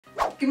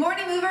Good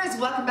morning, movers.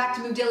 Welcome back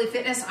to Move Daily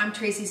Fitness. I'm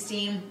Tracy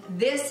Steen.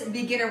 This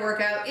beginner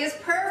workout is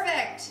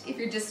perfect if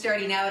you're just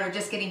starting out or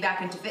just getting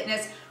back into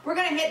fitness. We're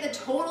gonna hit the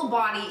total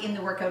body in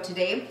the workout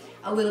today.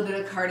 A little bit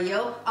of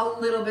cardio, a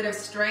little bit of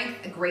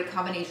strength, a great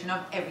combination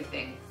of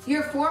everything.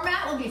 Your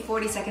format will be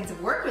 40 seconds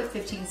of work with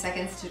 15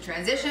 seconds to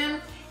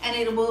transition, and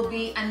it will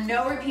be a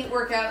no repeat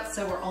workout,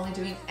 so we're only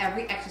doing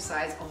every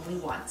exercise only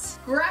once.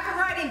 Grab a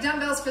variety of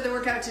dumbbells for the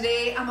workout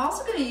today. I'm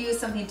also gonna use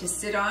something to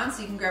sit on,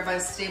 so you can grab a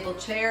stable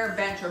chair,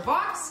 bench, or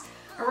box.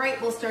 All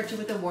right, we'll start you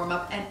with a warm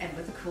up and end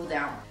with a cool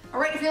down. All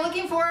right, if you're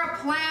looking for a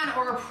plan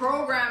or a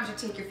program to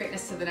take your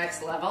fitness to the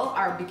next level,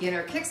 our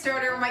beginner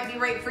Kickstarter might be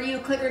right for you.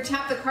 Click or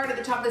tap the card at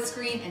the top of the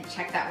screen and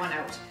check that one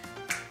out.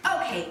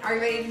 Okay, are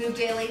you ready to move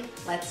daily?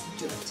 Let's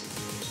do it.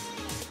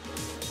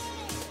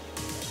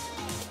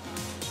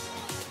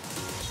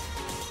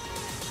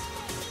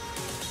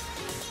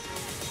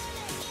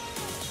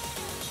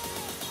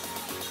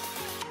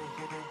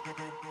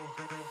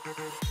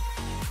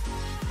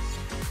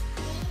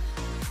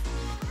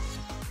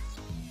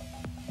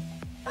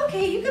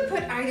 Okay, you could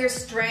put either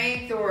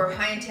strength or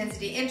high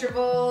intensity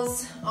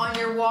intervals on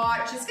your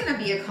watch. It's gonna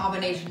be a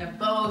combination of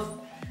both,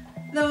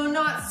 though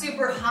not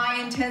super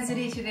high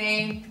intensity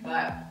today,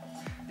 but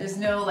there's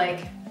no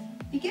like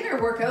beginner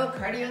workout,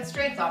 cardio and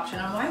strength option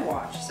on my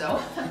watch.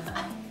 So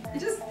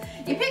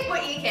you pick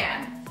what you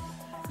can.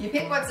 You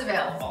pick what's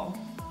available.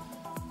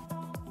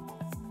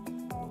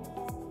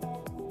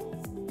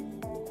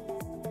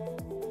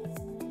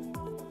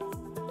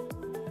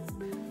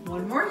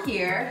 One more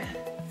here.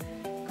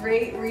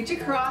 Great, reach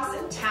across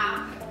and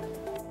tap.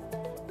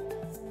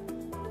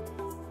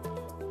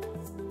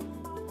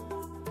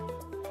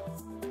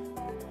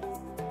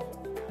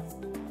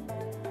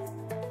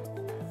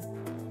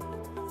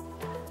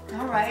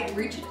 All right,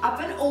 reach it up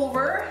and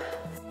over.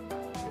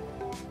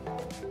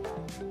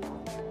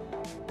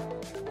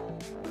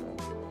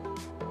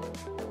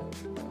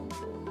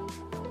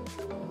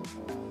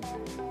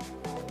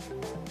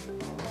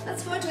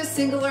 Let's go into a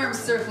single arm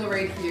circle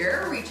right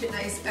here. Reach it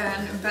nice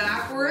and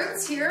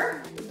backwards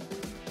here.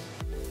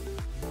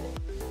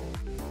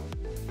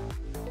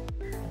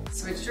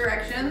 Switch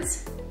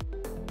directions.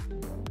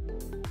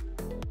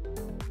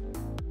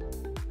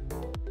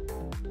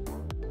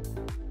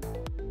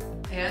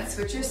 And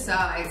switch your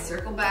side.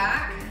 Circle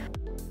back.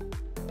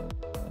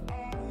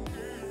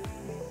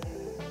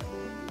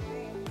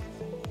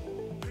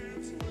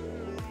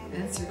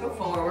 And circle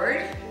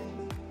forward.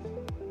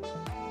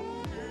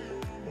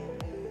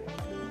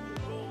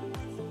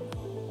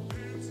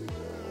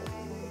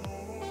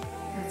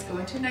 Let's go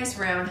into a nice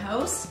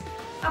roundhouse.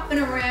 Up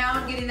and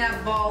around, getting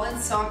that ball and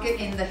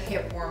socket in the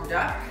hip warmed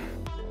up.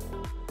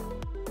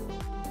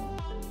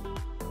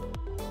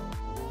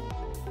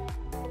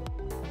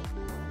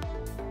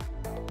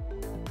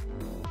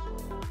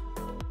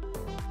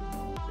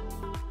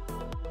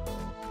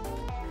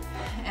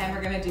 And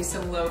we're gonna do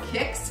some low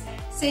kicks.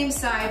 Same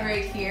side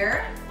right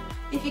here.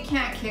 If you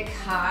can't kick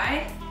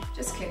high,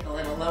 just kick a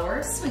little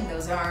lower, swing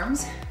those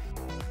arms.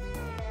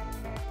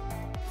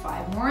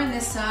 5 more on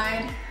this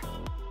side.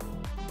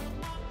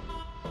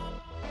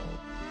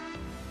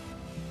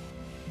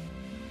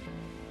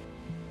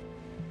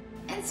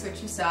 And switch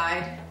your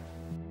side.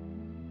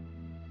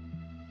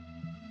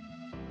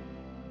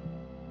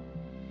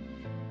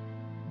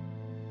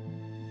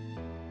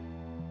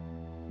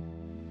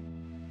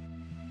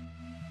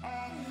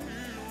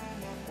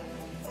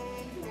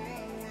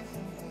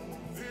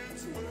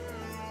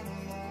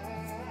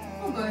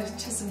 We'll go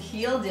to some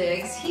heel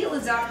digs. Heel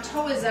is up,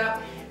 toe is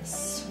up,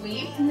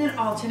 sweep, and then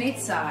alternate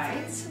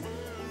sides.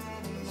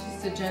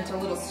 Just a gentle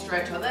little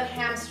stretch on that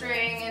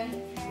hamstring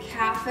and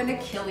calf and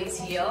Achilles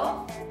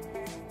heel.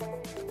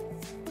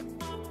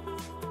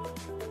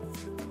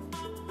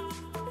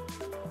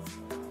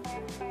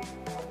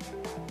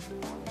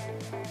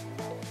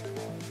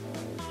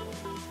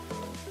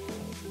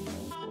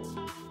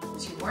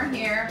 More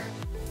here.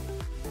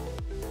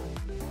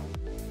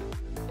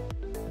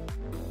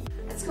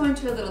 Let's go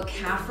into a little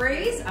calf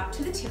raise up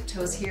to the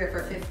tiptoes here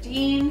for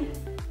 15.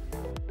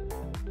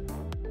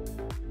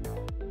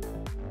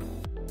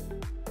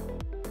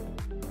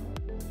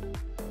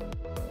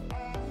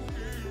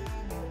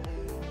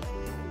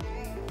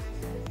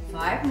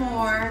 Five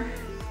more.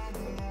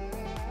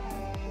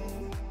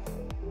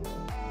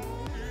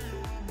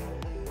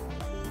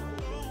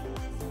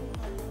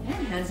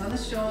 And hands on the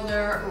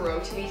shoulder,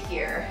 rotate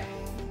here.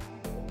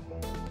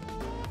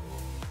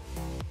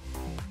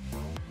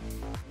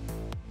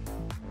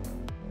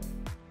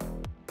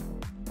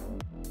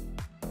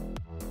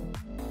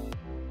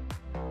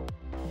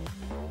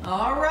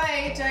 All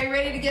right, are you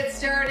ready to get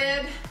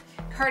started?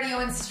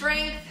 Cardio and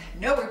strength,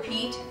 no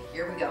repeat,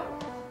 here we go.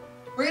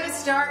 We're gonna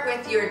start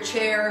with your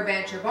chair,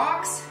 bench, or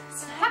box.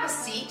 So have a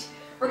seat.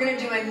 We're gonna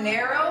do a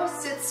narrow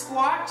sit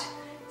squat,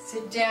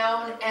 sit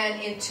down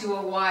and into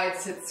a wide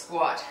sit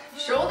squat.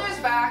 Shoulders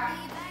back,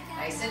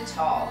 nice and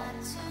tall.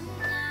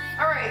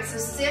 All right, so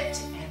sit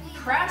and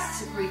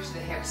press, reach the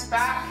hips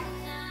back,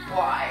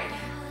 wide.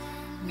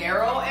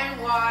 Narrow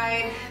and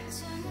wide.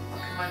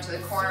 come onto the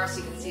corner so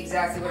you can see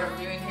exactly what I'm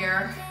doing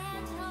here.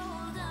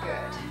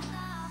 Good.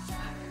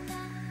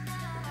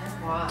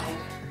 And wide,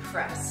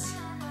 press.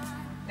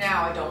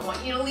 Now I don't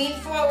want you to lean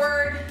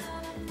forward.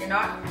 You're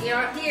not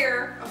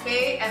here,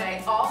 okay? And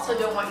I also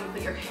don't want you to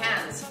put your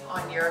hands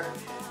on your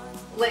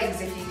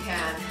legs if you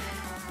can.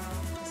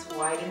 Just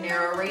wide and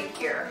narrow right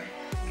here.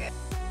 Good.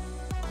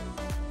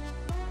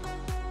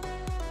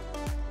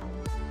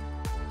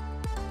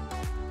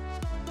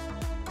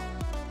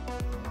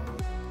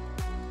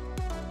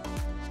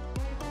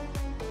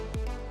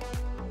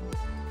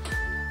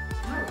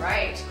 All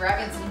right,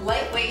 grabbing some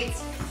light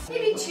weights,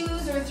 maybe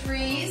 2s or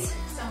 3s,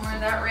 somewhere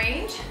in that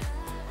range.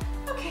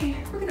 Okay,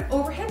 we're gonna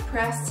overhead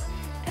press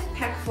and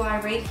pec fly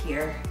right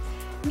here.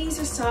 Knees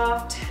are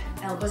soft,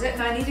 elbows at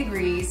 90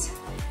 degrees.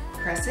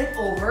 Press it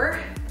over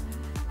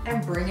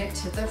and bring it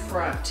to the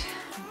front.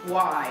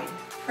 Wide,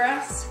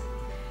 press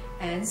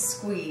and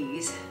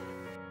squeeze.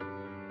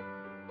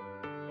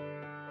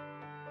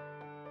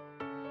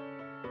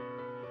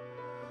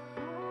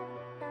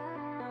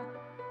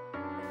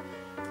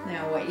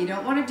 Now what you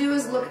don't want to do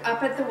is look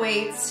up at the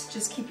weights.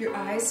 Just keep your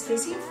eyes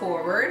facing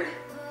forward,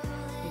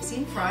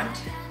 facing front.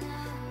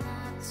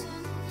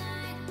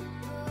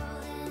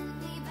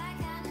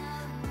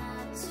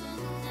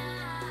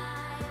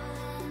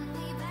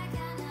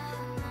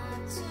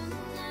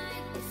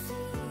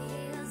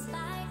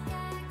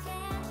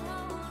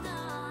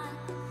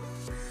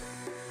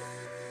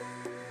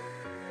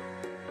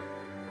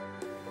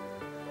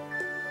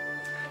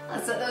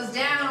 Let's set those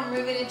down,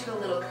 moving into a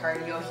little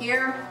cardio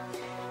here.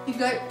 You've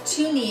got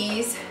 2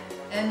 knees,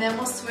 and then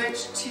we'll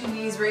switch 2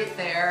 knees right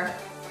there.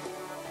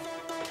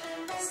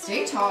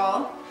 Stay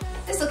tall.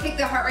 This will kick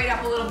the heart rate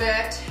up a little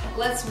bit.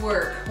 Let's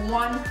work.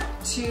 1,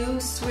 2,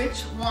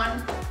 switch,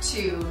 1,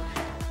 2.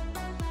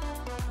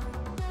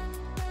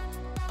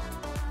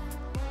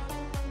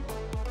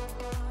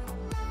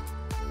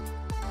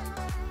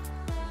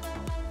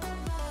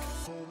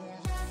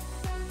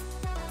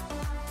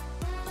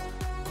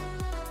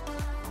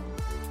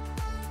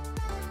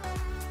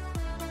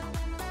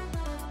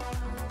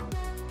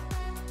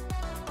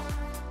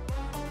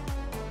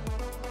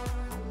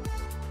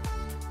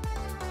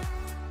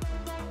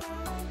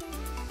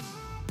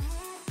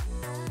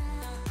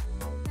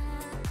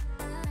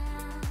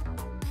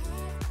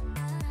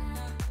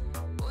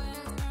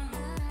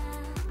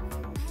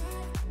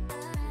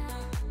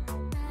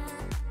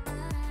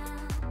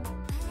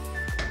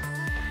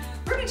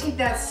 We're gonna take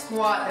that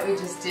squat that we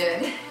just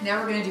did.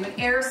 Now we're gonna do an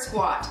air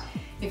squat.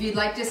 If you'd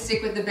like to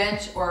stick with the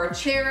bench or a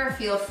chair,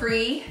 feel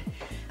free.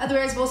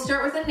 Otherwise, we'll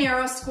start with a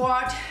narrow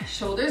squat,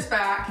 shoulders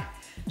back,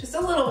 just a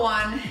little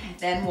one,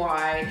 then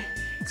wide.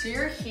 So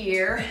you're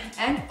here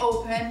and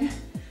open,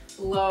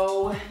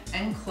 low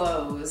and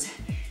close.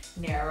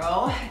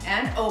 Narrow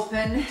and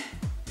open,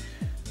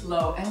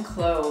 low and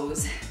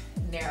close.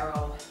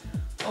 Narrow,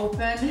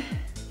 open,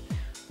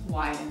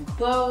 wide and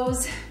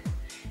close.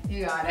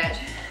 You got it.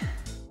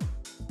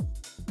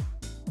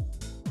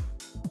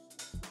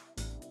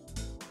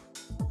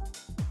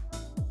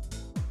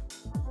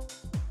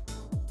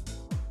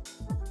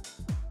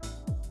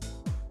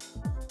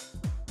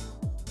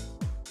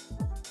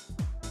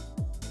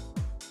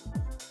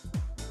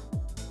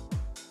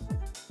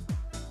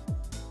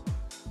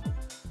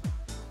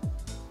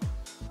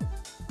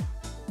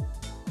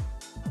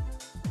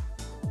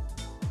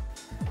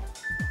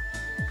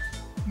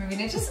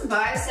 Moving into some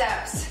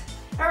biceps.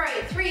 All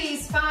right,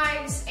 3s,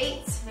 5s,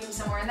 8s, maybe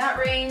somewhere in that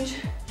range.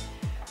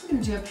 We're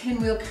gonna do a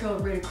pinwheel curl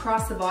right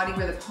across the body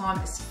where the palm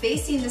is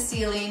facing the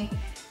ceiling,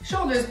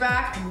 shoulders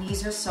back and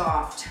knees are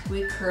soft.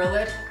 We curl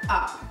it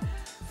up,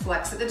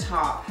 flex at the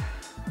top.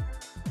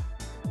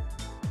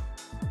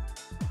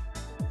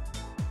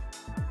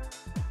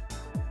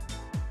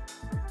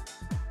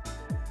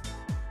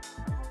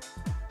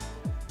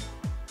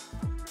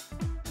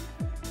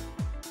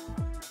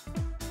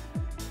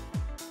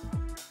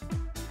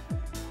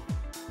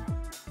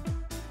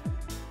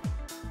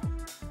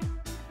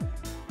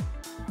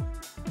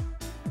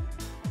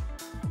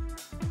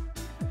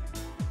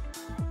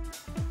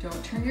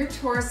 Don't turn your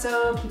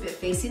torso, keep it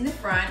facing the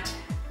front.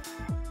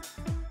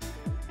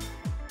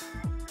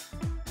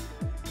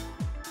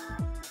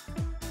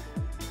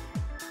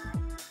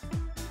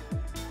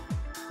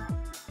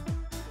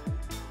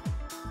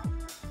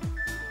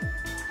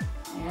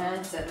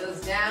 And set those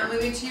down,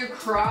 moving to your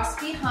cross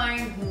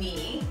behind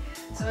knee.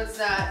 So it's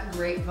that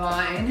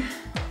grapevine,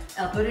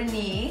 elbow to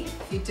knee.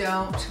 If you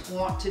don't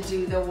want to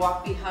do the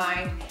walk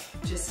behind,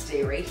 just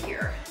stay right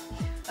here.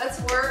 Let's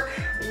work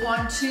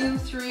 1, 2,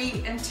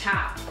 3, and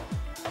tap.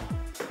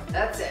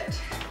 That's it.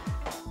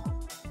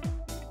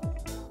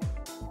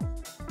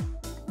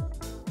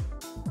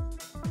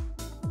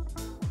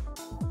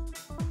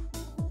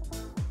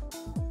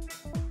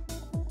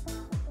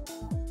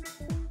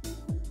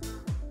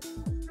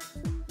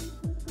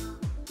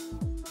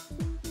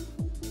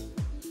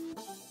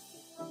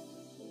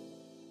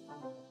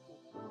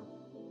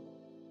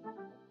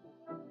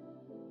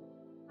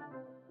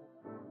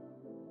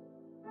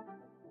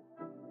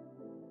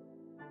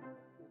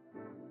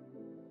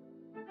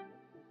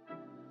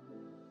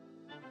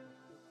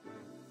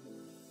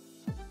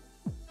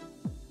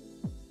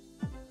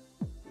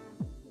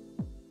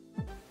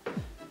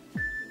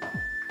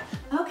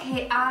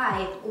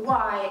 K-I,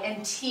 Y,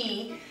 and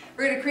T.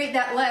 We're gonna create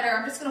that letter.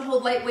 I'm just gonna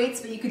hold light weights,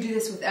 but you could do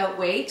this without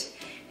weight.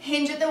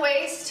 Hinge at the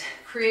waist,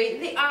 create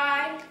the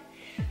I,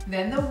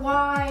 then the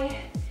Y,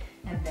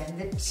 and then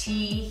the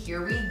T.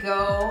 Here we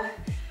go.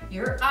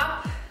 You're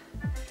up,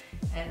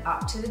 and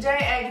up to the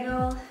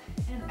diagonal,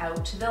 and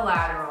out to the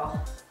lateral.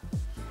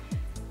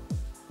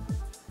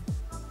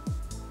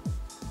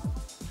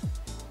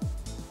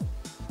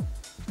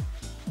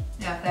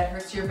 Now if that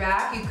hurts your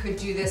back, you could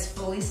do this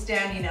fully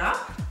standing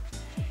up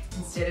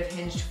instead of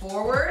hinged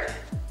forward.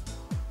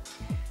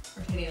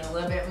 We're hitting a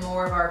little bit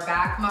more of our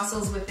back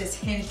muscles with this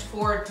hinged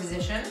forward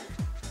position.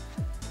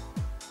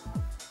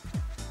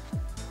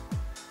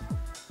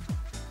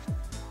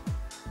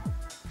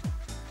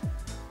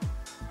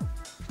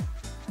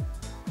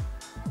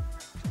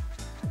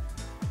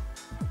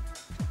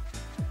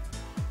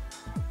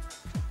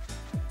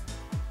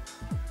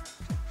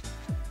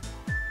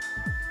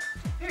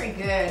 Very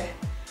good.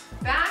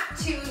 Back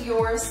to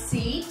your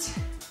seat.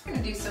 We're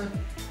gonna do some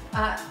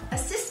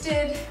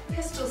assisted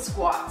pistol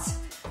squats.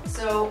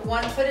 So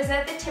one foot is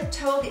at the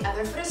tiptoe, the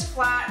other foot is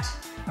flat,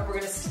 and we're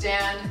gonna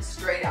stand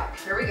straight up.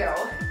 Here we go.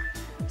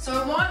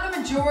 So I want the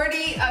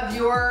majority of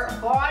your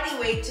body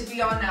weight to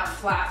be on that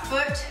flat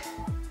foot.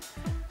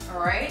 All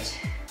right.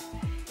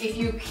 If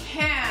you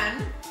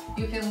can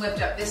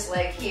lift up this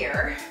leg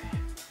here.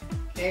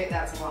 Okay,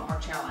 that's a lot more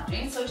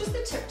challenging. So just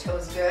the tiptoe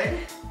is good.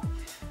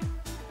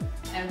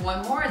 And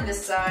one more on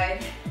this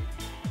side,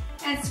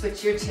 and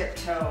switch your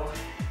tiptoe.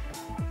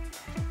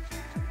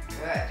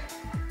 Good.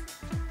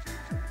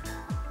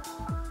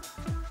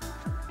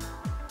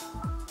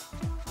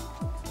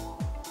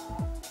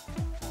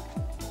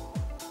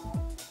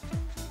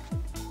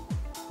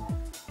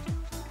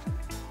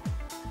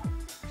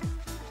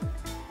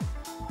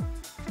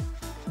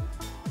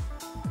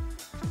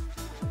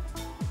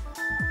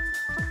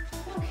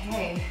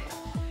 Okay,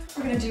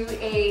 we're gonna do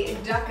a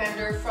duck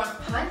under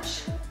front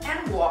punch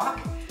and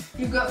walk.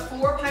 You've got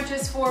 4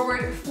 punches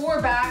forward,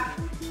 4 back.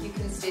 You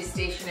can stay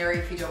stationary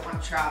if you don't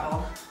want to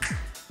travel.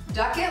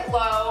 Duck it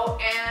low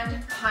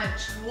and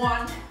punch.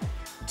 1,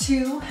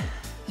 2,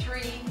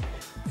 3,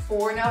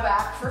 4. Now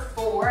back for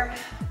 4,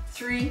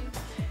 3,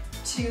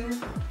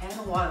 2,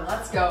 and 1.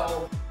 Let's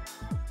go.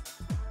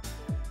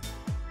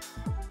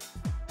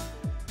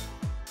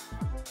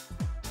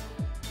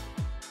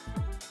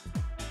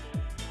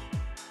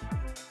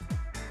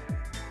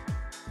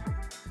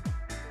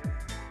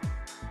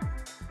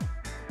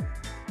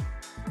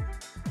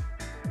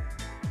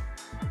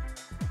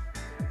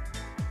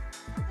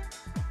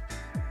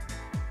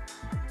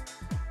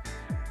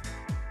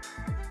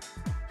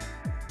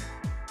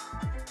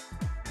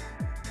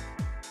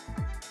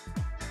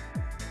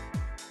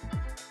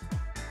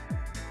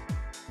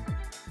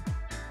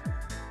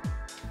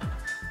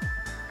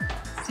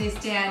 Stay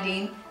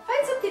standing.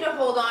 Find something to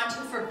hold on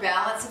to for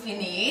balance if you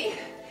need.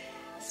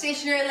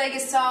 Stationary leg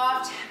is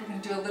soft. We're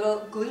going to do a little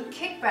glute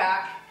kick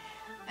back,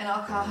 and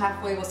I'll call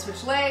halfway. We'll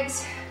switch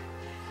legs,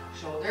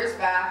 shoulders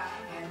back,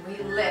 and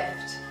we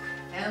lift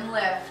and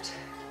lift.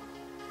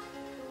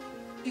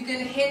 You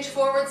can hinge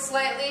forward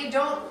slightly.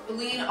 Don't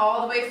lean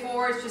all the way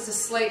forward. It's just a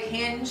slight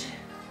hinge.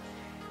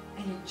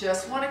 And you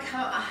just want to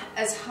come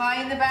as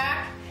high in the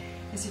back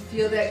as you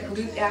feel that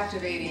glute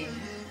activating.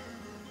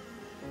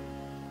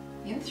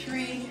 In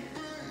 3,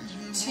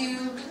 2,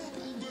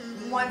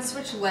 1,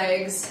 switch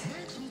legs,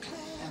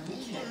 and we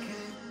kick.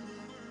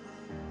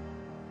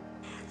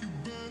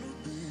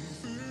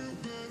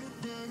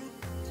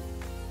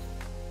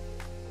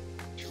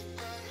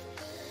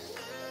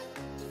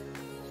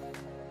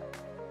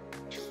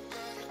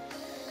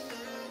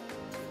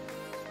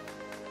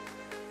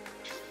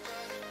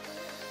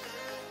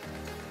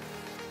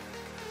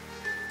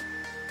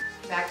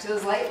 Back to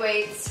those light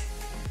weights.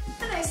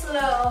 A nice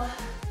little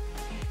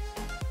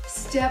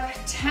step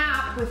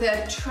tap with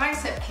a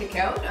tricep kick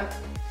out.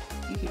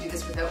 You can do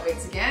this without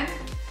weights again.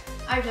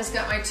 I've just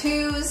got my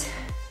 2s.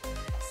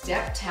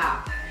 Step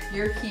tap.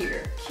 You're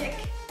here. Kick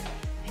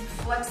and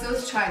flex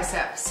those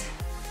triceps.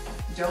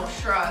 Don't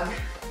shrug.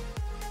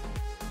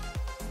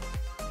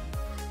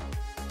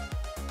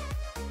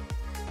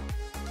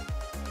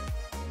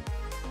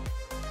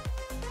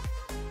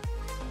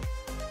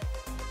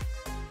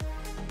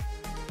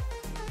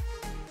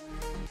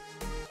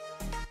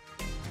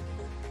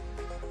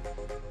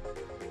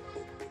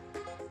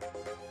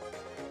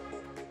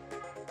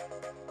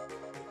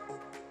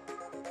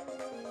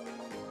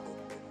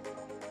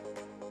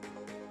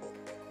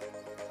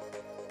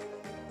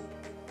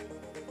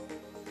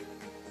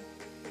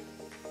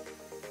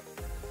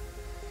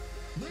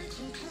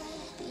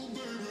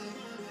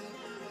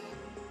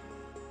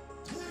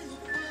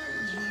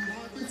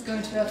 Let's go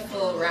into a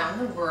full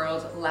round the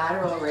world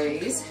lateral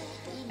raise.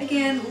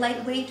 Again,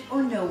 lightweight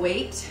or no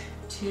weight,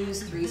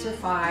 2s, 3s, or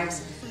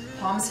 5s.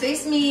 Palms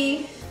face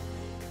me,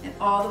 and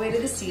all the way to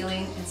the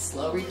ceiling, and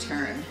slow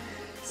return.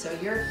 So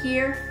you're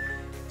here,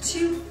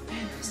 2,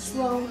 and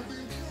slow,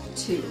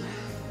 2,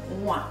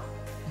 1,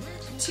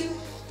 2,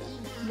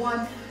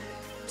 1,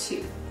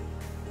 2.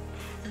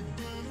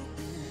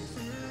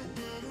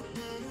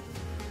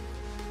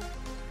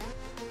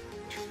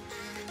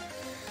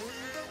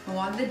 I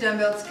want the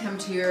dumbbell to come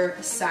to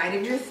your side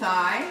of your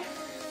thigh.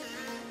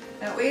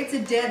 That way it's a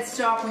dead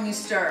stop when you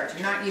start.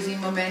 You're not using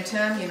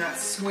momentum, you're not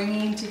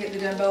swinging to get the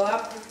dumbbell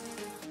up.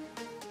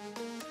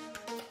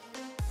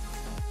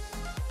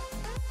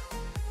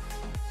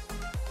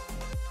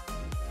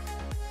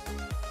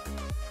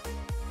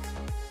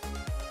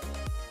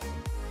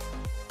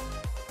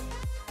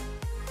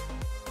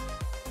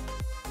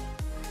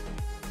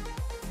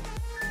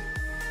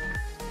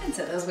 And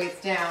set those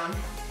weights down.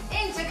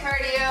 Into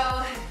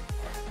cardio.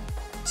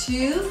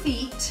 2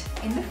 feet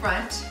in the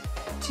front,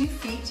 2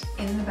 feet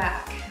in the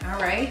back. All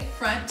right,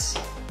 front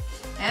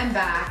and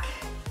back.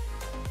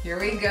 Here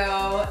we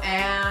go,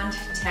 and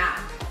tap,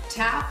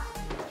 tap,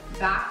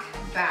 back,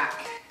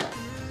 back.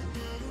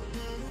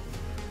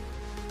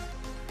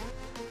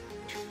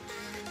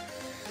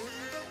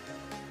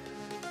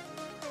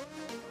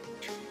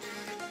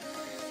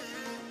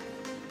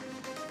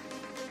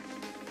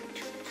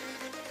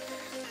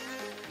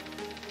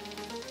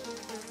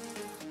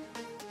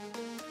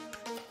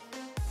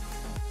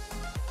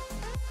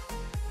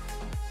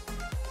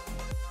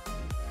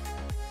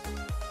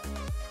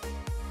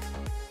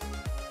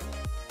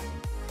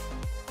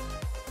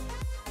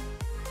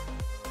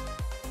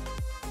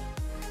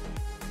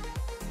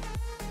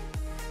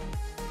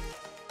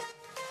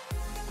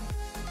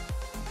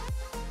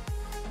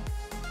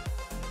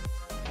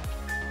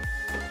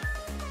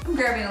 I'm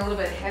grabbing a little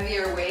bit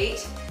heavier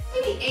weight,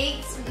 maybe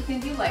 8s, but you can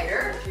do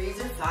lighter, 3s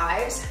or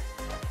 5s.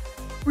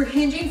 We're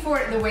hinging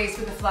forward at the waist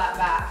with a flat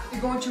back. You're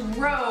going to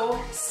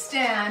row,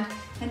 stand,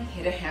 and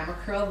hit a hammer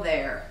curl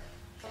there.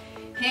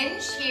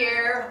 Hinge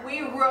here,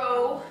 we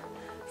row,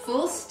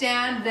 full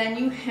stand, then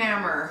you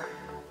hammer.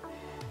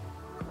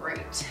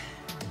 Great.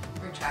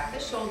 Retract the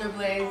shoulder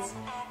blades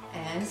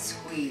and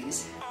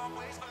squeeze.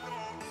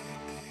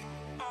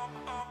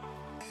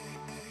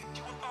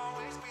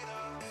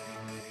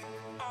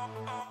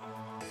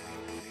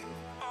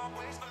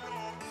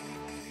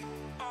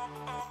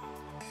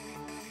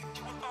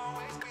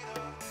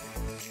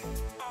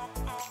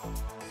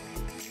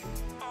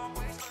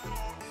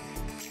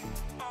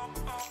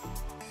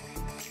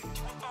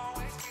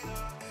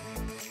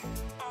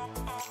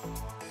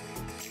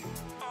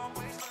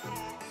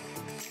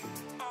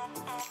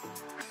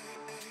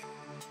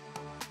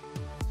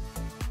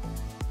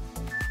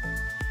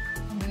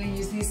 I'm going to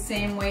use these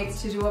same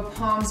weights to do a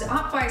palms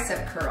up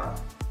bicep curl.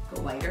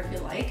 Go lighter if you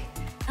like.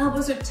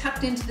 Elbows are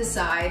tucked into the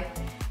side,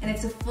 and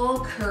it's a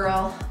full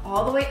curl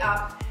all the way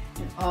up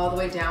and all the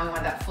way down. We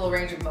want that full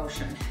range of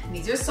motion.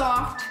 Knees are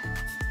soft.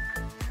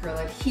 Curl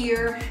it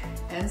here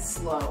and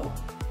slow.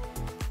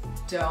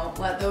 Don't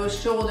let those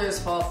shoulders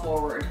fall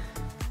forward.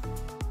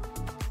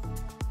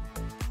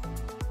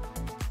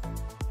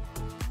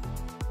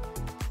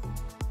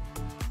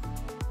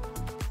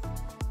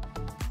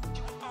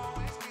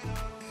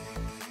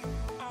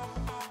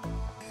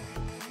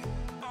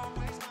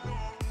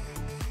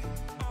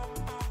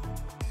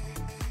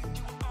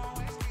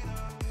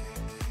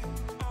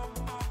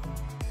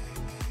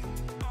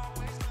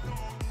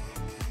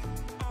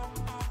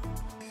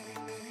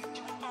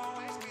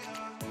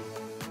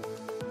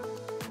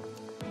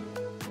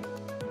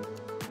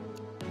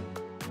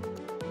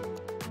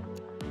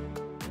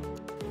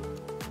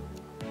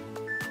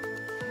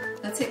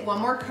 Let's hit one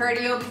more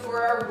cardio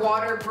before our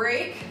water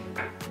break.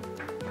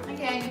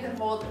 Again, you can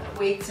hold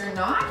weights or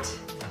not.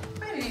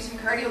 I'm going to do some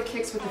cardio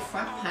kicks with a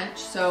front punch,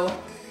 so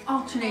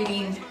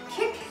alternating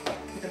kick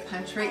with a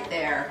punch right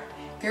there.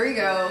 Here we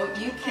go,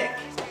 you kick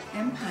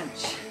and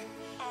punch.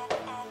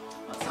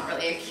 Well, it's not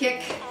really a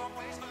kick,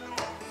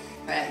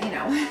 but you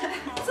know,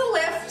 it's a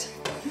lift.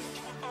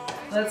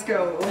 Let's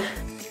go.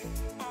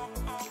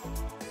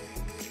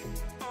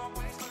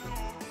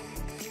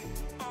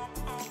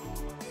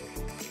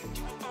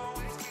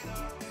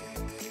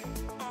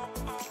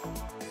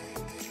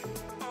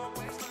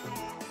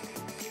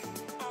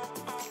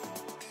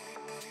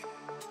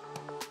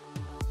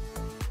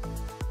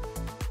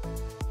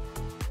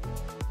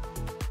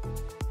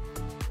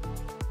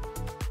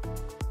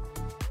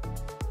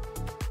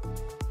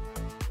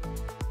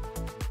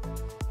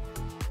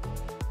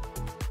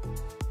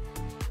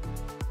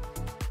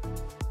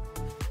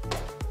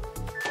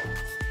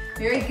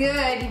 Very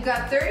good. You've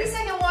got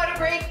 30-second water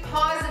break.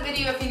 Pause the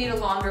video if you need a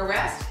longer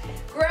rest.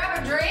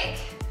 Grab a drink.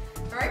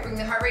 All right, bring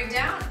the heart rate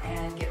down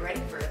and get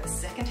ready for the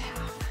second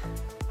half.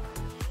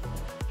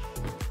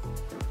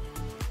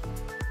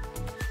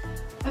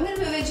 I'm going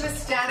to move into a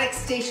static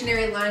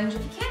stationary lunge.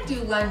 If you can't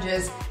do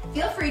lunges,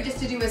 feel free just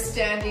to do a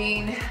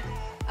standing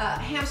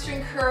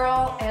hamstring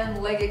curl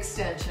and leg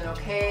extension,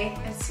 okay?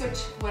 And switch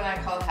when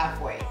I call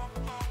halfway.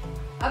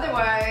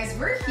 Otherwise,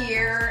 we're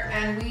here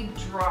and we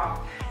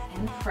drop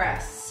and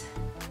press.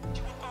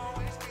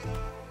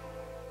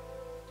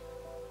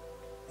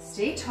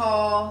 Stay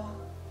tall.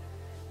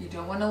 You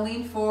don't want to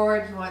lean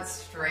forward. You want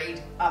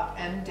straight up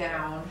and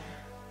down.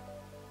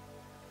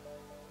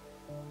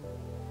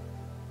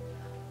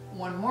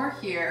 One more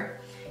here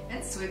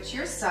and switch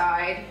your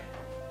side.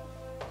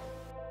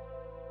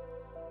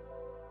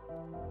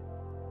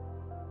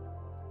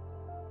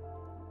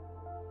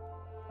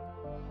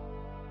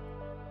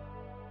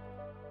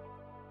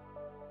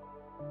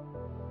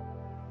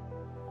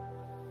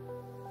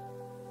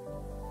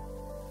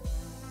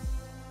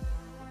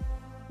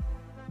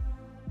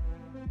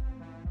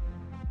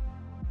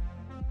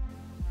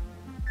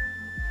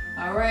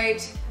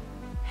 right,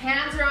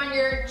 hands are on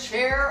your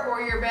chair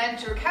or your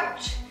bench or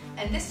couch.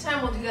 And this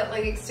time we'll do that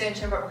leg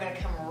extension, but we're gonna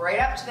come right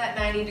up to that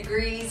 90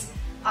 degrees.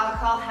 I'll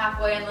call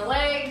halfway on the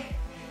leg,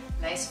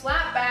 nice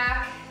flat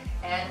back,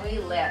 and we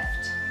lift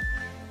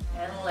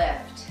and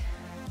lift.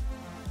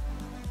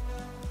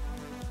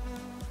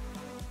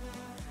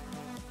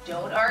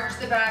 Don't arch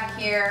the back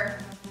here.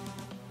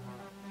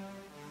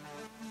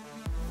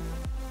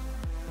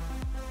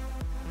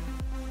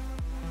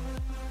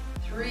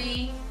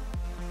 Three,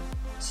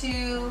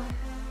 two,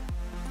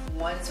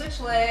 one, switch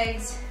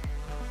legs.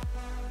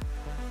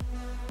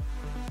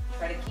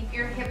 Try to keep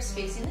your hips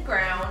facing the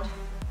ground.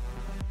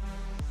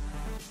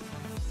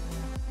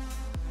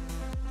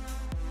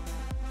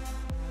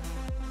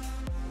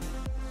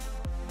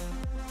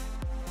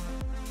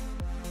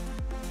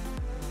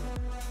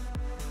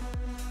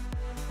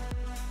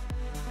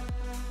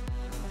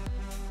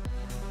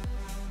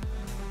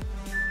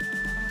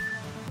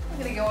 I'm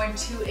gonna go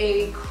into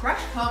a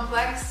crush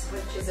complex,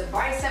 which is a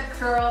bicep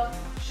curl,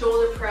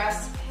 shoulder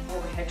press, and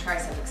overhead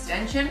tricep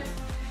extension.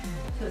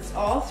 So it's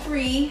all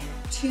three.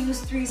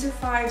 2s, 3s, or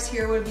 5s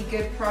here would be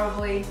good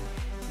probably.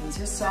 These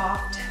are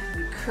soft.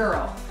 We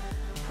curl.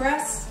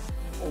 Press,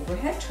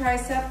 overhead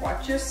tricep,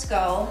 watch your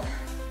skull,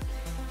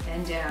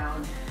 and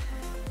down.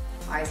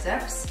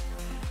 Biceps,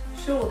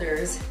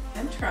 shoulders,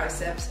 and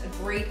triceps. A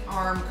great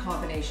arm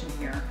combination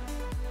here.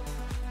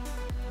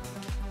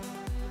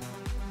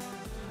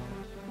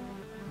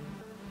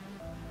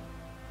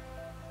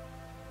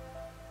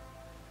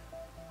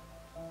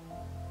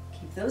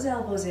 Keep those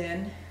elbows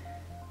in.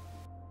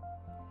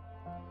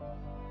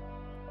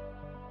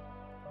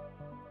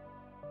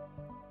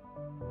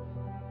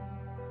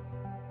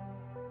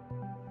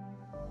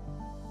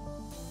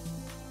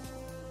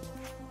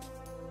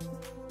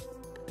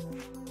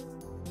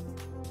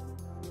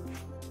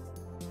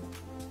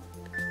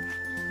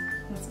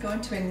 Let's go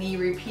into a knee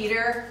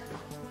repeater.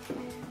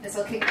 This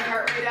will kick the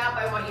heart rate up.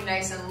 I want you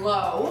nice and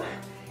low.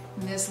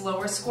 In this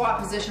lower squat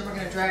position, we're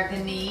gonna drag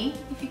the knee.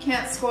 If you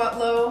can't squat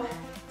low,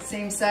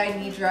 same side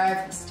knee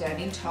drive,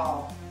 standing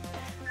tall.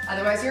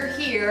 Otherwise you're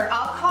here.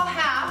 I'll call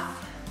half.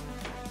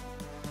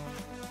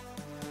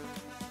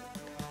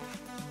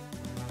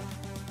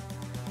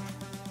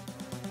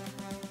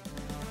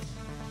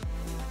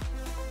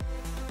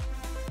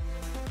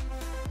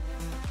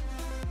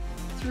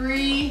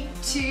 Three,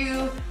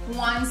 two,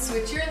 one,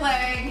 switch your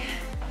leg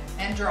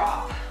and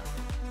drop.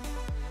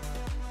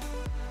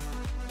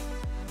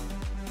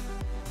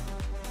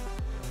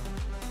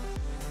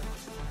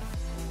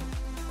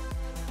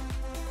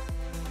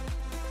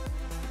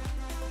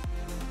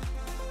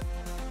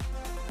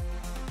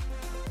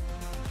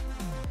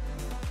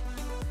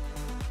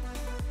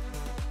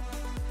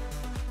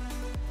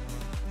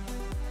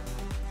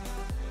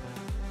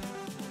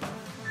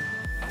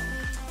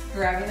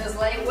 Grabbing those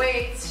light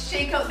weights,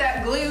 shake out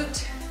that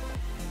glute.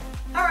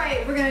 All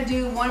right, we're gonna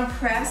do one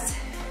press,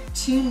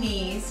 two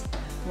knees,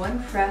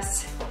 one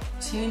press,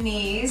 two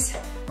knees.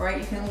 All right,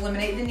 you can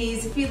eliminate the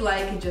knees if you'd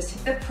like and just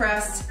hit the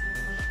press.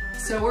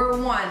 So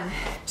we're 1,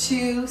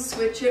 2,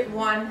 switch it,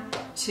 1,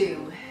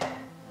 2.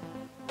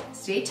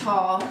 Stay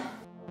tall.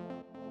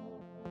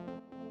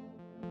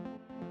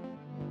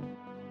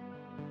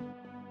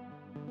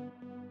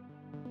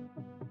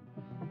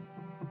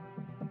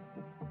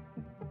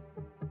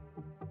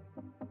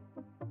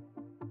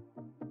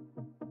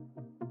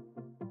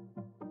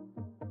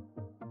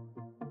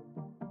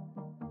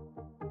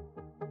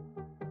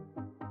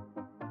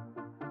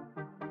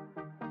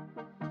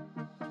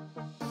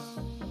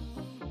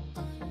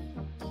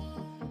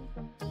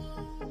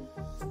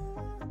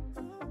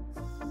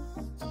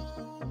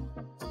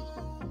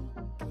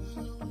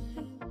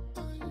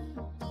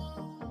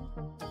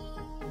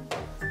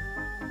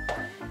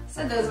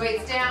 Set those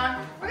weights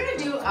down. We're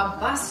gonna do a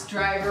bus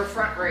driver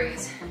front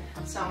raise.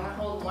 So I'm gonna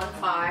hold 1,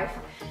 5,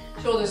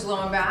 shoulders low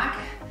and back.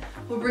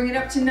 We'll bring it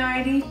up to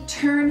 90,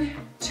 turn,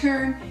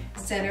 turn,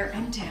 center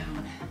and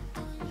down.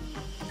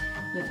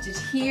 Lift it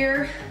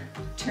here,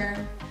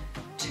 turn,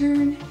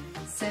 turn,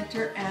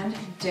 center and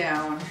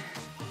down.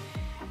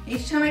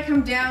 Each time I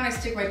come down, I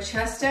stick my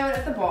chest out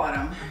at the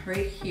bottom,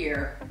 right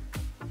here.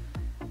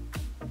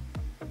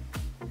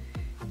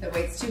 If the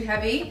weight's too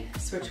heavy,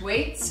 switch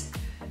weights.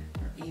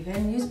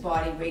 Even use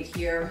body weight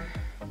here.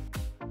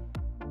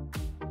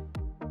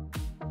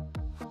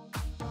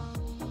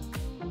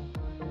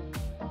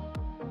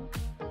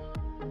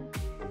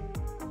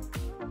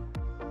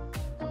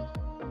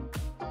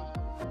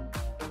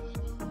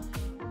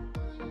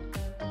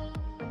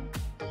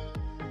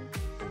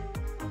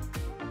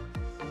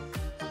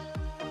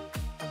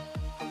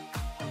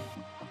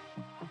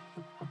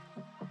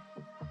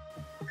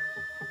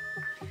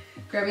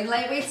 Grabbing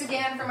light weights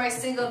again for my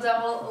single,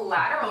 double,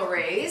 lateral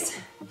raise.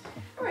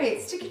 All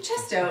right, stick your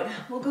chest out.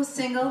 We'll go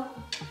single,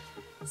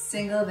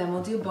 single, then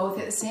we'll do both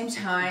at the same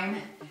time.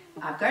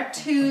 I've got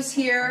 2s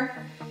here,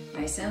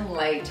 nice and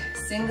light.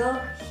 Single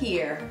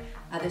here,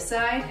 other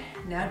side,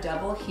 now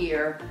double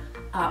here,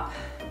 up.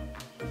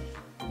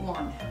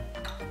 1,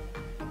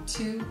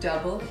 2,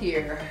 double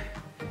here.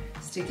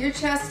 Stick your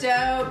chest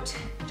out.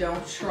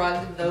 Don't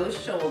shrug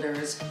those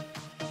shoulders.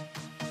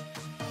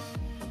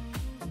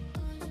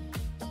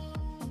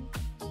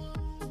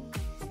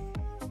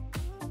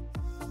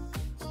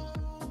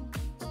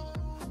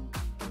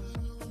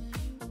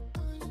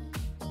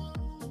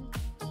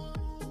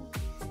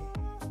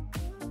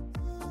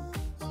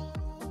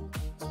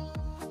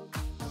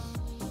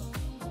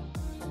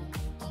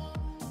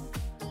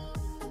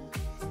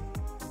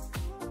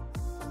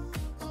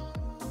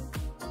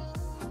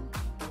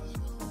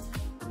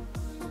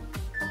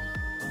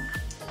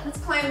 Let's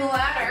climb the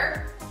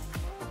ladder.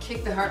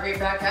 Kick the heart rate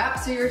back up.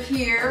 So you're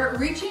here,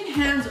 reaching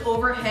hands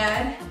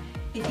overhead.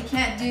 If you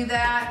can't do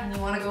that and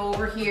you want to go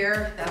over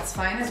here, that's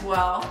fine as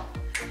well.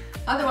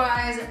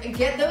 Otherwise,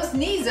 get those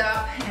knees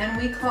up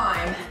and we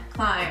climb,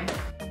 climb.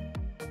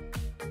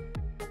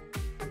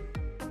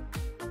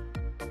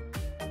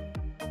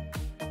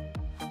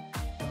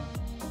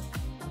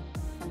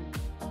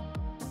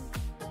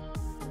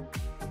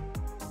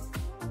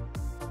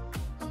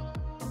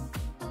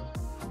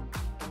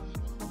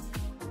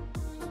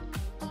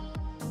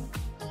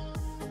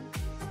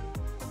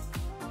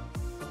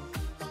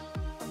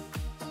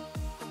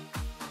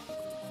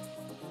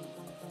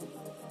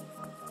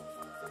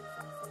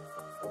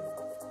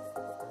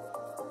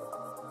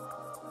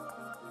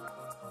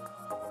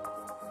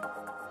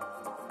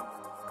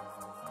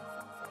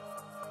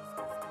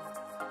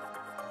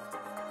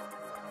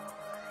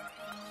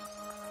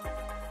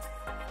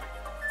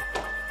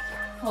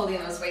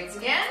 Holding those weights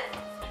again.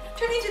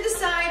 Turning to the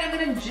side, I'm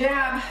gonna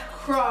jab,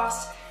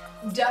 cross,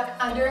 duck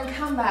under and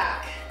come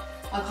back.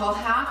 I'll call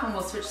half and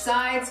we'll switch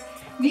sides.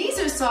 Knees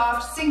are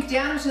soft, sink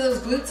down into those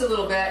glutes a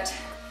little bit.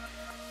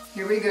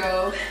 Here we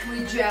go.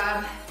 We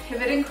jab,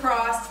 pivot and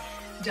cross,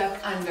 duck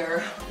under.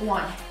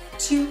 1,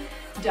 2,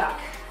 duck.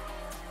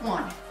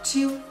 1,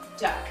 2,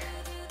 duck.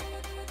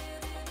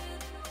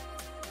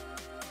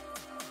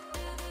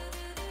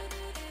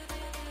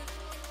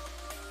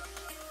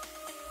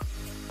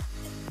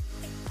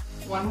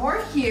 One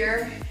more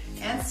here,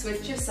 and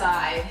switch your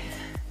side.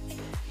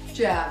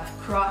 Jab,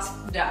 cross,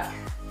 duck.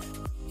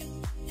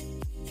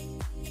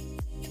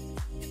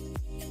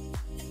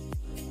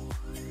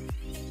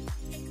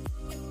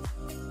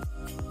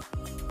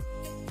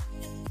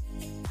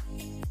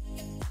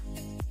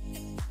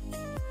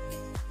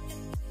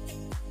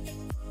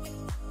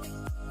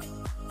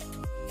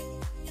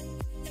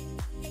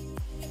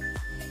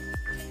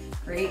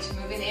 Great,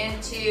 moving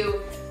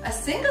into a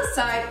single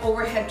side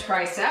overhead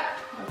tricep.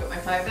 I'll put my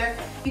 5 there.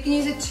 You can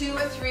use a 2,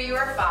 a 3,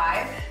 or a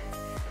 5.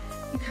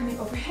 You're coming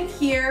overhead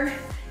here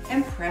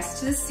and press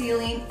to the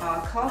ceiling.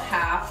 I'll call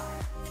half.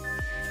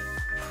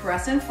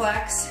 Press and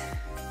flex.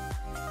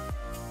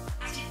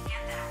 I didn't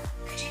get that.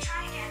 Could you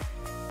try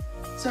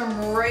again? So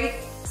I'm right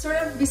sort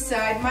of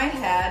beside my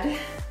head.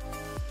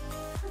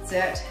 That's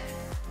it.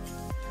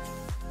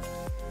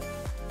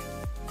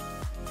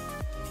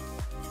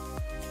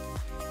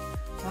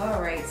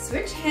 All right,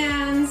 switch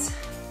hands.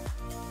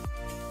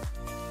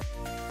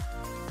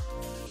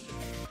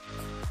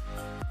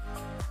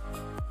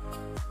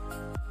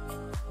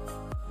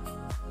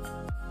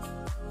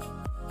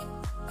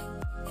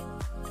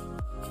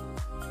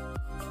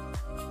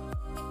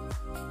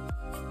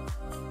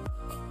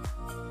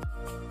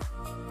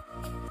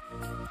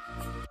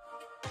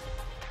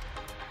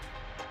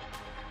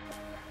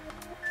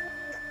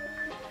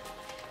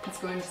 Let's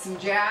go into some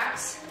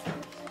jacks.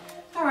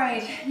 All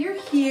right,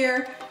 you're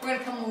here. We're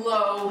gonna come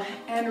low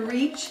and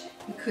reach.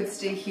 You could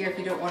stay here if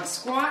you don't want to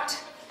squat.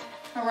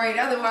 All right,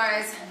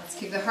 otherwise, let's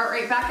keep the heart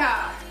rate back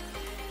up.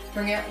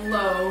 Bring it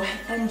low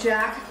and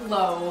jack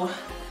low.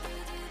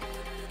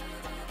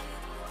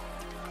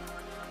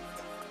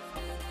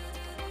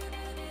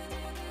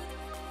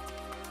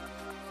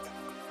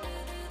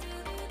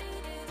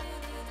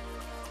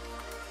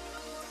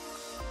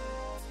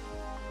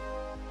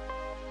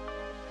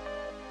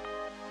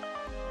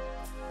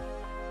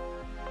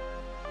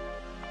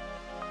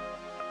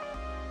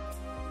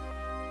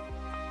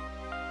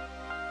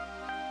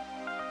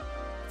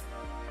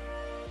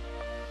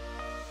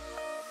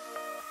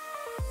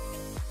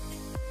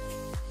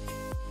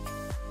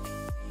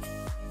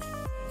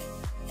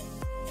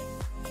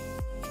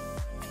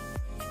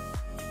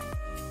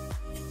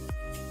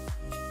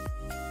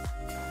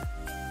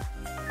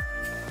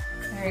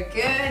 Very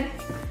good.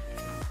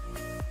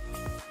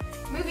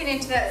 Moving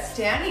into that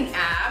standing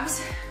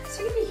abs.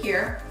 So you're gonna be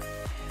here.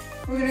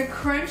 We're gonna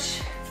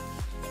crunch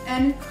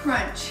and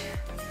crunch.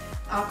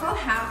 I'll call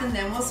half and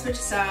then we'll switch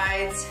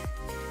sides.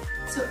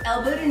 So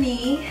elbow to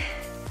knee,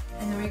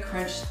 and then we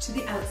crunch to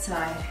the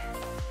outside.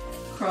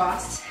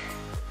 Cross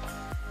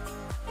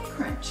and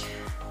crunch.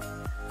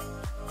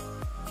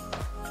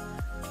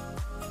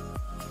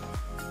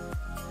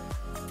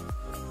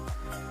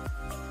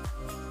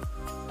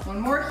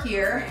 One more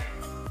here.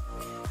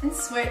 And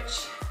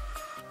switch.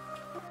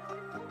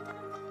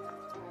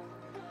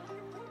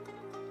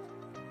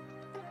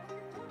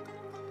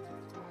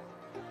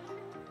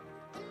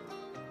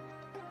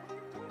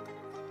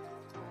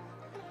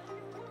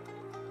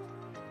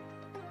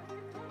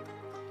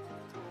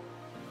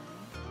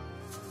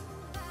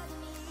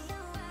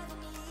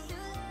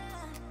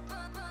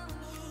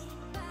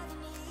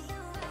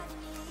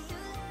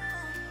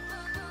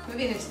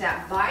 Moving into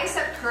that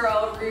bicep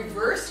curl,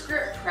 reverse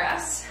grip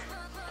press.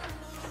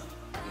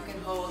 You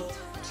can hold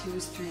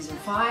 2s, 3s, and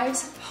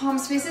 5s.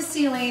 Palms face the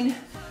ceiling.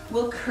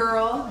 We'll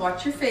curl,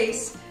 watch your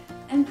face,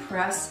 and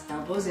press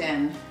elbows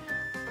in.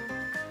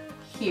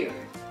 Here,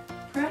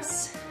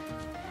 press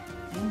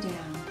and down.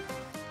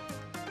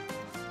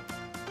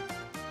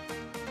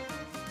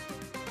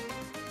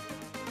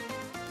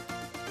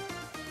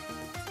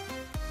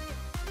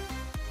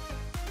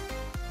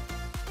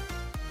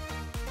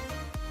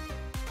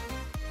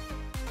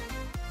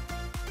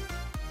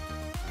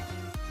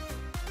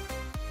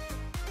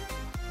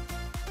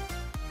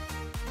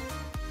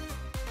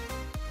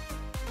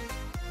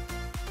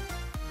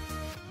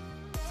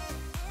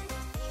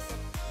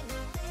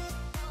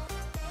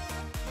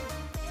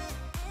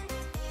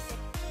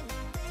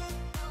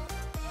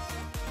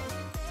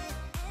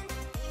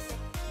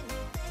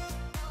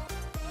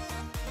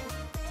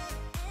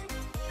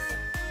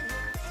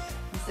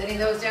 Setting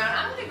those down,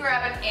 I'm going to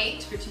grab an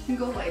 8, but you can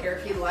go lighter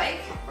if you like.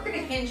 We're going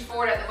to hinge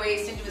forward at the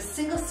waist into a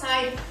single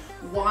side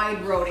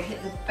wide row to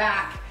hit the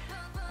back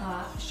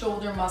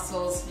shoulder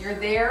muscles. You're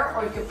there,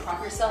 or you can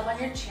prop yourself on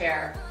your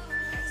chair.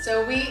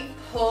 So we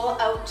pull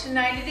out to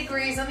 90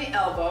 degrees on the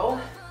elbow.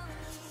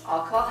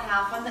 I'll call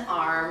half on the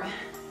arm.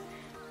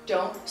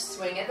 Don't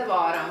swing at the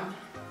bottom.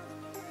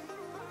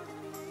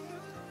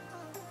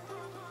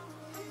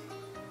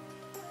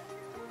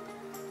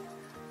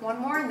 One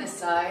more on this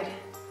side.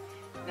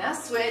 Now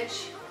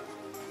switch,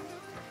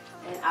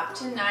 and up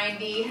to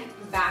 90,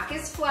 back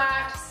is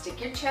flat, stick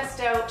your chest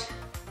out.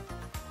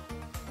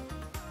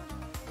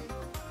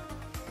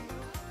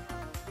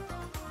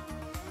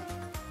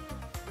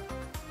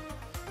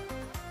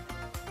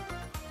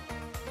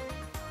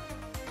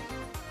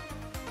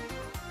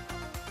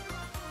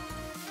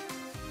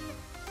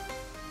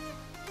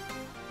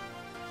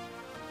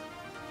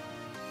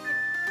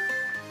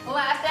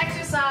 Last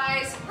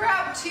exercise,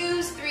 grab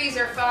 2s, 3s,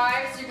 or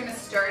 5s. You're gonna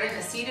start in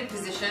a seated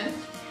position.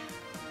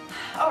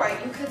 All right,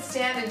 you could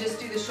stand and just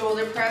do the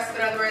shoulder press,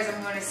 but otherwise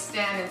I'm going to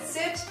stand and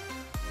sit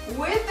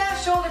with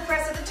that shoulder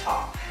press at the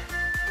top.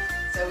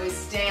 So we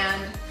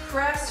stand,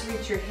 press,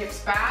 reach your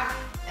hips back,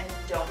 and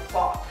don't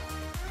fall.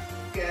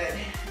 Good.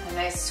 A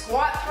nice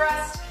squat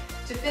thrust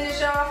to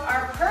finish off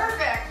our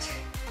perfect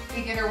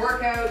beginner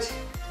workout.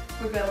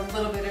 We've got a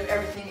little bit of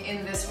everything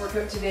in this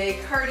workout today.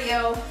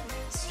 Cardio,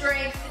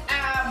 strength,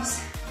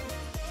 abs.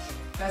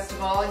 Best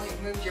of all,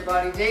 you've moved your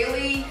body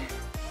daily,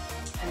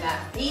 and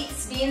that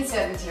beats being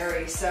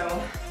sedentary.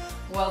 So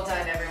well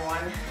done,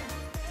 everyone.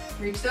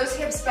 Reach those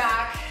hips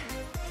back.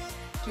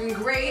 Doing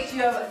great.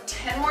 You have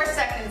 10 more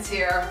seconds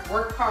here.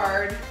 Work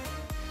hard.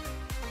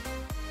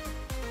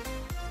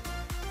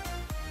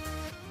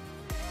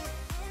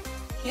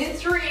 In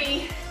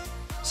 3,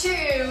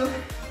 2,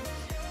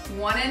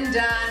 1 and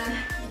done.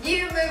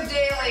 You move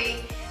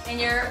daily in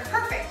your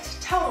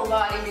perfect total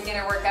body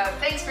beginner workout.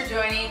 Thanks for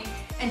joining,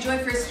 and join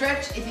for a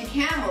stretch. If you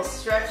can, we'll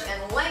stretch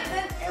and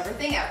lengthen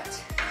everything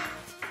out.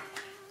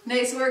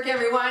 Nice work,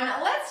 everyone.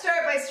 Let's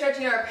start by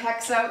stretching our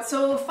pecs out.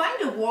 So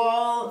find a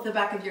wall, the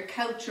back of your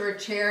couch or a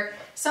chair,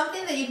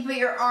 something that you can put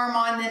your arm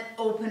on that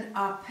open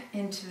up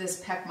into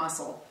this pec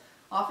muscle.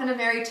 Often a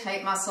very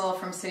tight muscle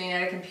from sitting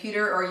at a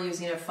computer or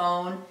using a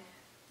phone.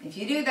 If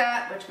you do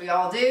that, which we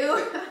all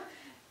do,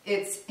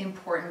 it's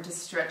important to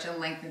stretch and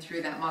lengthen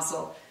through that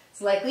muscle.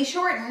 It's likely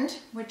shortened,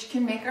 which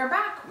can make our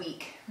back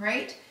weak,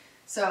 right?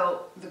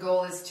 So the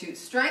goal is to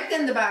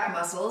strengthen the back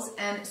muscles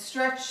and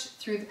stretch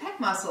through the pec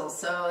muscles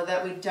so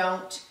that we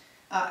don't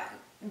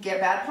get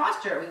bad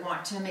posture. We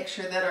want to make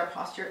sure that our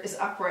posture is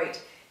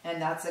upright,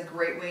 and that's a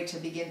great way to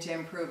begin to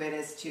improve it,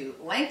 is to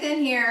lengthen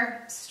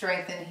here,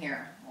 strengthen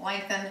here,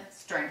 lengthen,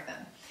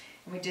 strengthen.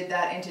 And we did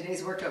that in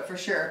today's workout for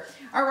sure.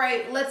 All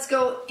right, let's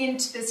go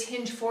into this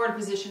hinge forward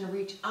position.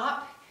 Reach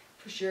up,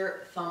 push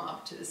your thumb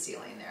up to the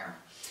ceiling there.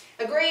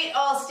 A great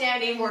all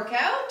standing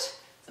workout.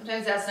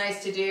 Sometimes that's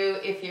nice to do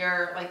if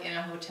you're like in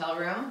a hotel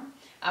room.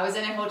 I was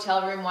in a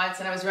hotel room once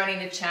and I was running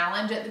a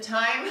challenge at the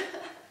time.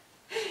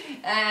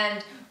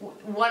 And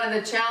one of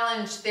the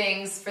challenge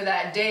things for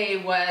that day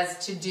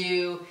was to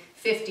do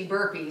 50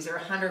 burpees or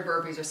 100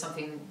 burpees or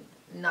something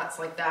nuts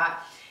like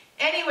that.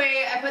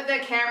 Anyway, I put the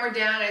camera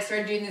down and I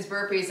started doing these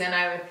burpees,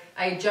 and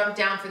I jumped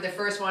down for the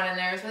first one and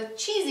there was a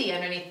cheesy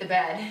underneath the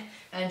bed.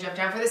 And I jumped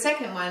down for the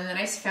second one and then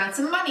I found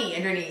some money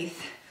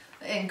underneath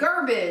and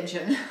garbage,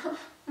 and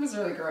it was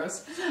really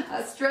gross.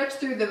 Stretch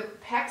through the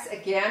pecs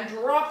again,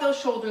 drop those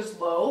shoulders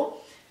low.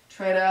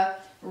 Try to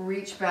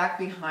reach back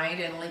behind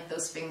and link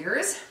those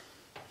fingers.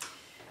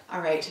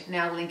 All right,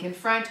 now link in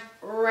front,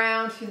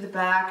 round through the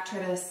back. Try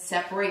to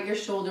separate your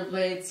shoulder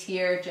blades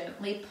here,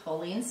 gently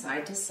pulling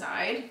side to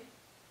side.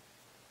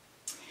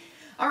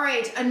 All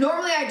right,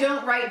 normally I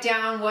don't write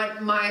down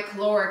what my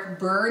caloric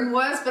burn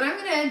was, but I'm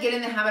gonna get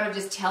in the habit of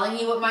just telling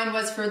you what mine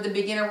was for the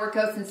beginner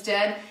workouts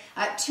instead.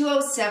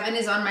 207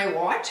 is on my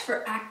watch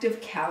for active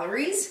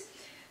calories.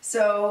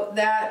 So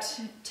that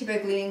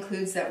typically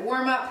includes that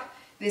warm up,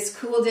 this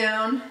cool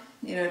down.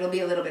 You know, it'll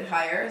be a little bit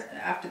higher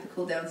after the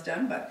cool down's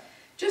done, but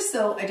just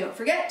so I don't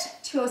forget,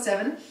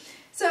 207.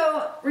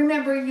 So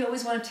remember, you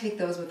always want to take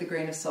those with a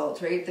grain of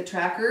salt, right? The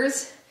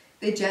trackers,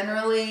 they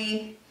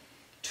generally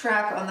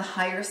track on the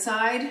higher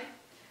side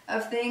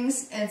of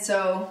things. And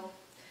so,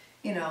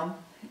 you know,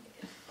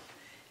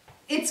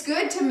 it's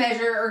good to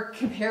measure or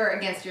compare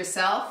against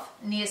yourself,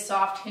 knee is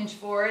soft, hinge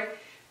forward,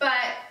 but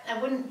I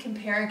wouldn't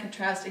compare and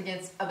contrast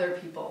against other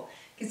people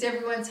because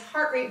everyone's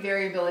heart rate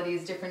variability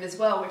is different as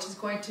well, which is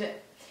going to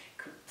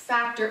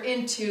factor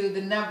into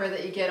the number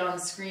that you get on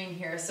the screen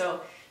here.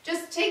 So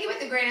just take it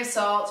with a grain of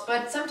salt,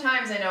 but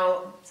sometimes I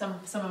know some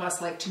of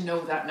us like to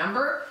know that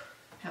number.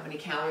 How many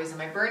calories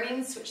am I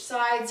burning? Switch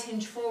sides,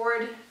 hinge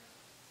forward.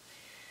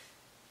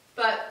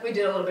 But we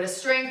did a little bit of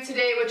strength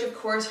today, which of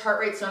course heart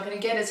rate's not going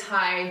to get as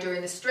high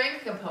during the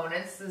strength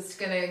components. It's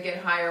going to get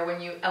higher when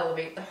you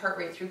elevate the heart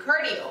rate through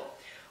cardio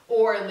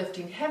or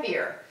lifting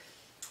heavier.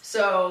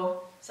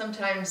 So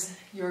sometimes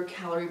your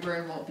calorie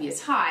burn won't be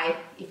as high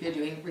if you're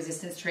doing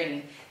resistance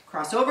training.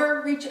 Cross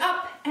over, reach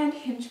up, and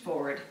hinge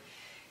forward.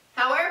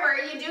 However,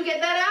 you do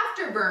get that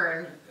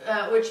afterburn,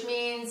 which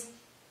means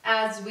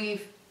as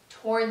we've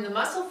torn the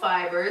muscle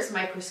fibers,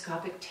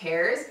 microscopic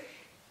tears,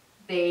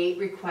 they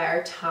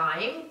require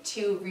time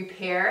to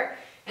repair,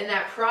 and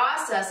that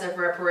process of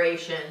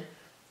reparation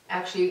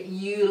actually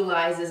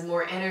utilizes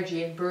more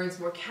energy and burns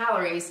more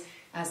calories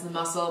as the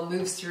muscle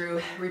moves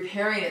through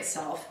repairing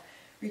itself.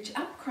 Reach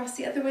up, cross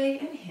the other way,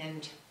 and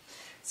hinge.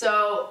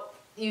 So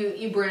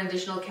you burn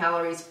additional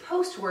calories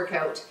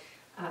post-workout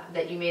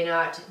that you may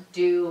not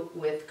do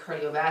with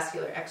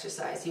cardiovascular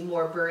exercise. You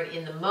more burn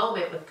in the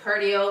moment with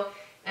cardio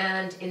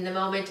and in the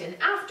moment and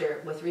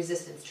after with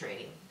resistance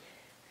training.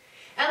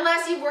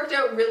 Unless you've worked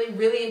out really,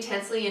 really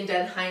intensely and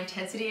done high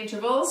intensity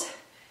intervals,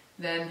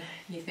 then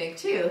you think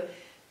too,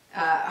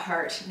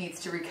 heart needs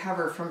to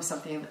recover from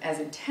something as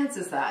intense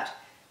as that.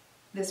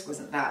 This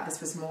wasn't that. This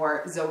was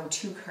more zone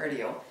 2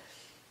 cardio,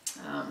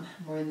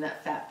 more in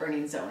that fat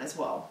burning zone as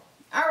well.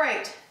 All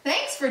right,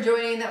 thanks for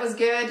joining. That was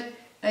good.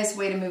 Nice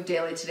way to move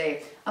daily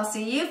today. I'll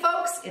see you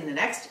folks in the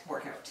next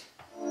workout.